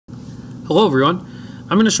Hello everyone.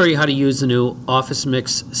 I'm going to show you how to use the new Office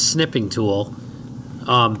Mix snipping tool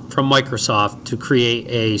from Microsoft to create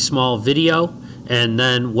a small video and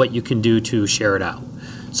then what you can do to share it out.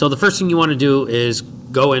 So the first thing you want to do is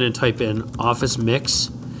go in and type in Office Mix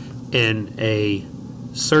in a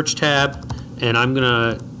search tab, and I'm going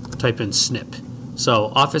to type in Snip.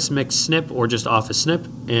 So Office Mix Snip or just Office Snip,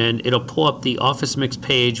 and it'll pull up the Office Mix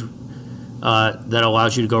page that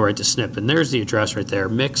allows you to go right to Snip. And there's the address right there,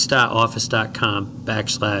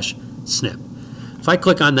 mix.office.com/snip. If I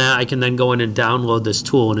click on that, I can then go in and download this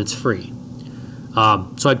tool, and it's free.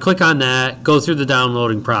 So I'd click on that, go through the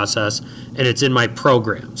downloading process, and it's in my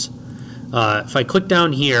programs. If I click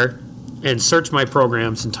down here and search my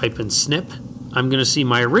programs and type in Snip, I'm going to see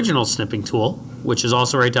my original snipping tool, which is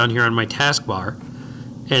also right down here on my taskbar,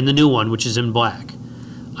 and the new one, which is in black.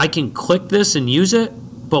 I can click this and use it,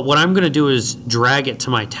 but what I'm going to do is drag it to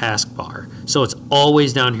my taskbar. So it's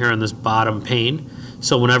always down here on this bottom pane.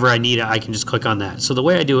 So whenever I need it, I can just click on that. So the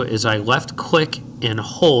way I do it is I left click and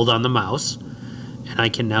hold on the mouse, and I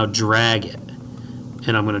can now drag it.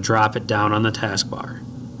 And I'm going to drop it down on the taskbar.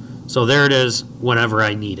 So there it is whenever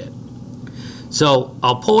I need it. So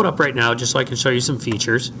I'll pull it up right now just so I can show you some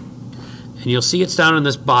features. And you'll see it's down in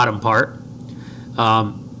this bottom part.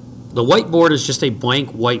 The whiteboard is just a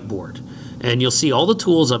blank whiteboard. And you'll see all the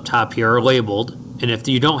tools up top here are labeled. And if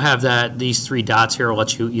you don't have that, these three dots here will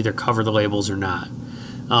let you either cover the labels or not.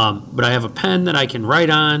 But I have a pen that I can write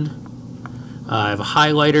on. I have a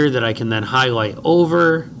highlighter that I can then highlight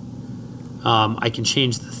over. I can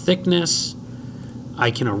change the thickness. I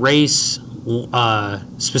can erase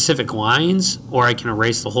specific lines, or I can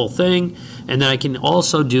erase the whole thing. And then I can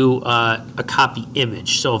also do a copy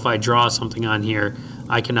image. So if I draw something on here,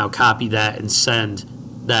 I can now copy that and send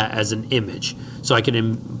that as an image. So I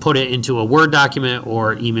can put it into a Word document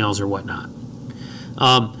or emails or whatnot.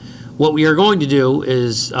 What we are going to do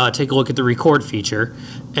is take a look at the record feature,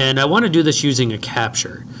 and I want to do this using a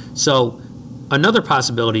capture. So another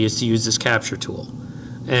possibility is to use this capture tool.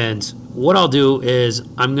 And what I'll do is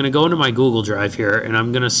I'm going to go into my Google Drive here, and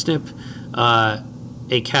I'm going to snip a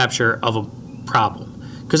capture of a problem.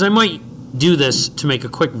 Because I might do this to make a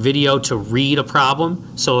quick video to read a problem.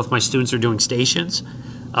 So if my students are doing stations,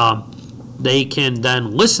 they can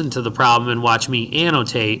then listen to the problem and watch me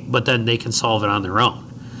annotate, but then they can solve it on their own.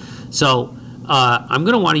 So I'm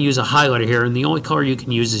going to want to use a highlighter here, and the only color you can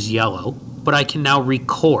use is yellow, but I can now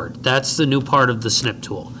record. That's the new part of the snip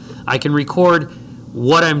tool. I can record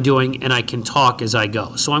what I'm doing, and I can talk as I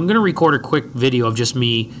go. So I'm going to record a quick video of just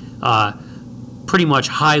me pretty much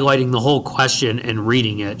highlighting the whole question and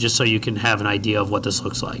reading it, just so you can have an idea of what this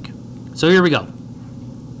looks like. So here we go.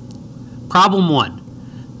 Problem 1.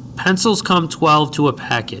 Pencils come 12 to a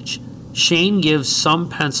package. Shane gives some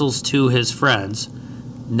pencils to his friends.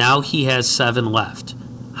 Now he has 7 left.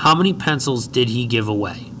 How many pencils did he give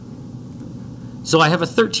away? So I have a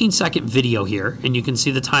 13-second video here, and you can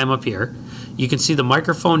see the time up here. You can see the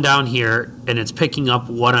microphone down here, and it's picking up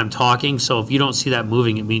what I'm talking. So if you don't see that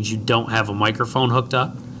moving, it means you don't have a microphone hooked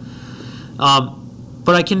up.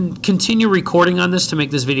 But I can continue recording on this to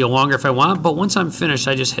make this video longer if I want, but once I'm finished,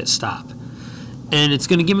 I just hit stop. And it's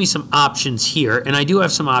going to give me some options here, and I do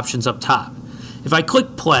have some options up top. If I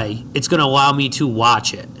click play, it's going to allow me to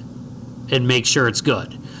watch it and make sure it's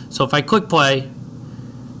good. So if I click play,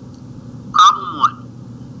 problem 1,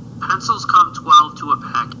 pencils come 12 to a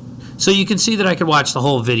package. So you can see that I could watch the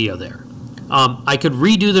whole video there. I could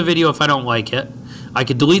redo the video if I don't like it. I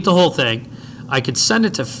could delete the whole thing. I could send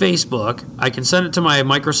it to Facebook. I can send it to my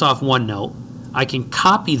Microsoft OneNote. I can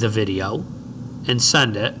copy the video and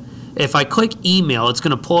send it. If I click email, it's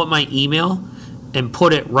going to pull up my email and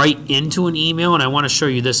put it right into an email, and I want to show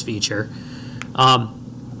you this feature. If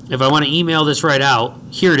I want to email this right out,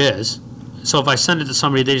 here it is. So if I send it to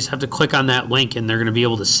somebody, they just have to click on that link and they're going to be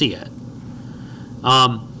able to see it.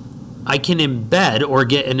 I can embed or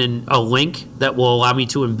get a link that will allow me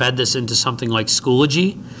to embed this into something like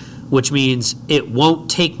Schoology, which means it won't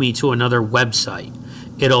take me to another website.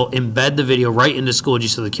 It'll embed the video right into Schoology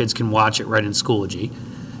so the kids can watch it right in Schoology.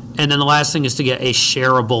 And then the last thing is to get a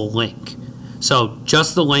shareable link. So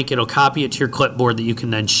just the link, it'll copy it to your clipboard that you can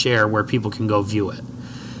then share where people can go view it.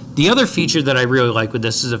 The other feature that I really like with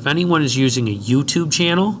this is if anyone is using a YouTube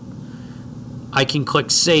channel, I can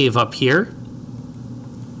click save up here,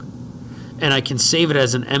 and I can save it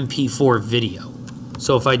as an MP4 video.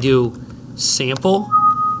 So if I do sample,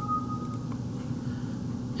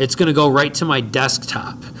 it's going to go right to my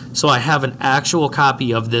desktop. So I have an actual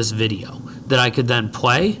copy of this video that I could then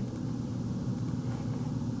play,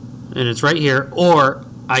 and it's right here, or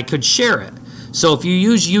I could share it. So if you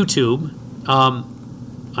use YouTube,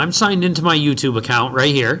 I'm signed into my YouTube account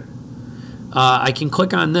right here. I can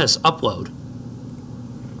click on this, upload.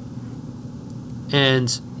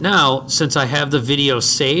 And now, since I have the video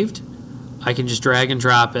saved, I can just drag and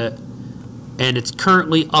drop it, and it's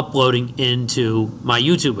currently uploading into my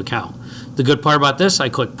YouTube account. The good part about this, I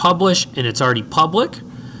click publish, and it's already public,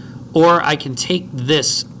 or I can take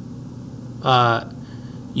this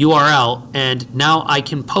URL, and now I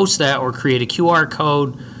can post that or create a QR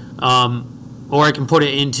code, or I can put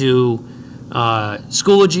it into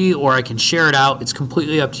Schoology, or I can share it out. It's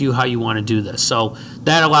completely up to you how you want to do this. So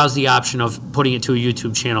that allows the option of putting it to a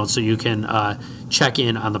YouTube channel so you can check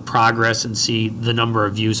in on the progress and see the number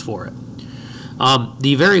of views for it.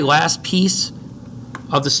 The very last piece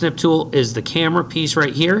of the Snip tool is the camera piece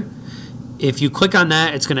right here. If you click on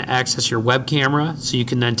that, it's going to access your web camera, so you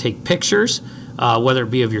can then take pictures, whether it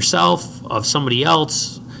be of yourself, of somebody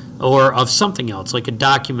else, or of something else, like a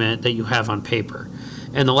document that you have on paper.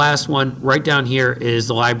 And the last one right down here is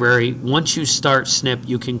the library. Once you start Snip,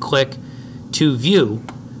 you can click to view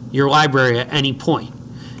your library at any point.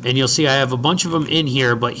 And you'll see I have a bunch of them in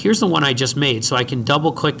here, but here's the one I just made, so I can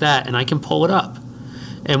double click that and I can pull it up.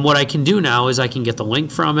 And what I can do now is I can get the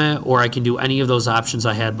link from it, or I can do any of those options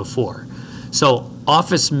I had before. So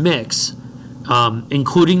Office Mix,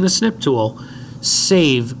 including the Snip tool,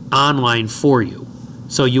 save online for you,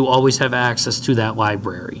 so you always have access to that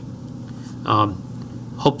library.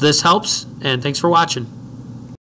 Hope this helps, and thanks for watching.